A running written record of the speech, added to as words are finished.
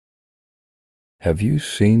Have you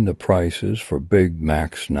seen the prices for Big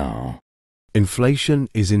Macs now? Inflation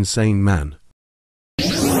is insane, man.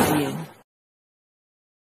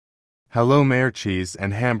 Hello, Mayor Cheese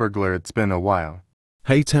and HamBurglar. It's been a while.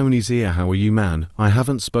 Hey Tony's here, how are you, man? I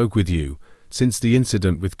haven't spoke with you since the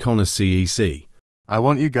incident with Connor CEC. I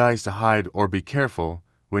want you guys to hide or be careful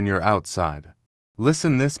when you're outside.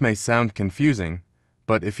 Listen, this may sound confusing,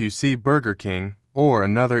 but if you see Burger King or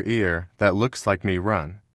another ear that looks like me,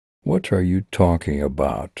 run. What are you talking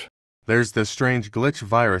about? There's this strange glitch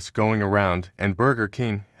virus going around, and Burger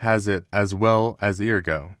King has it as well as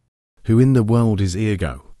Eargo. Who in the world is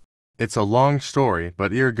Eargo? It's a long story,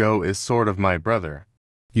 but Eargo is sort of my brother.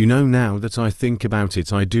 You know, now that I think about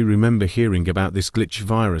it, I do remember hearing about this glitch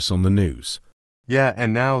virus on the news. Yeah,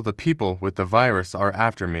 and now the people with the virus are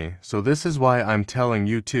after me, so this is why I'm telling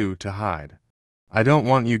you two to hide. I don't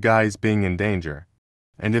want you guys being in danger.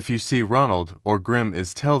 And if you see Ronald or Grim,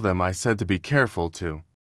 tell them I said to be careful too.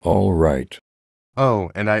 All right.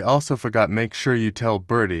 Oh, and I also forgot, make sure you tell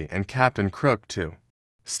Bertie and Captain Crook too.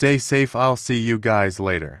 Stay safe, I'll see you guys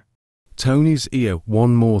later. Tony's ear,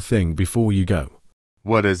 one more thing before you go.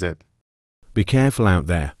 What is it? Be careful out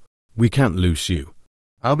there. We can't lose you.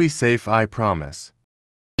 I'll be safe, I promise.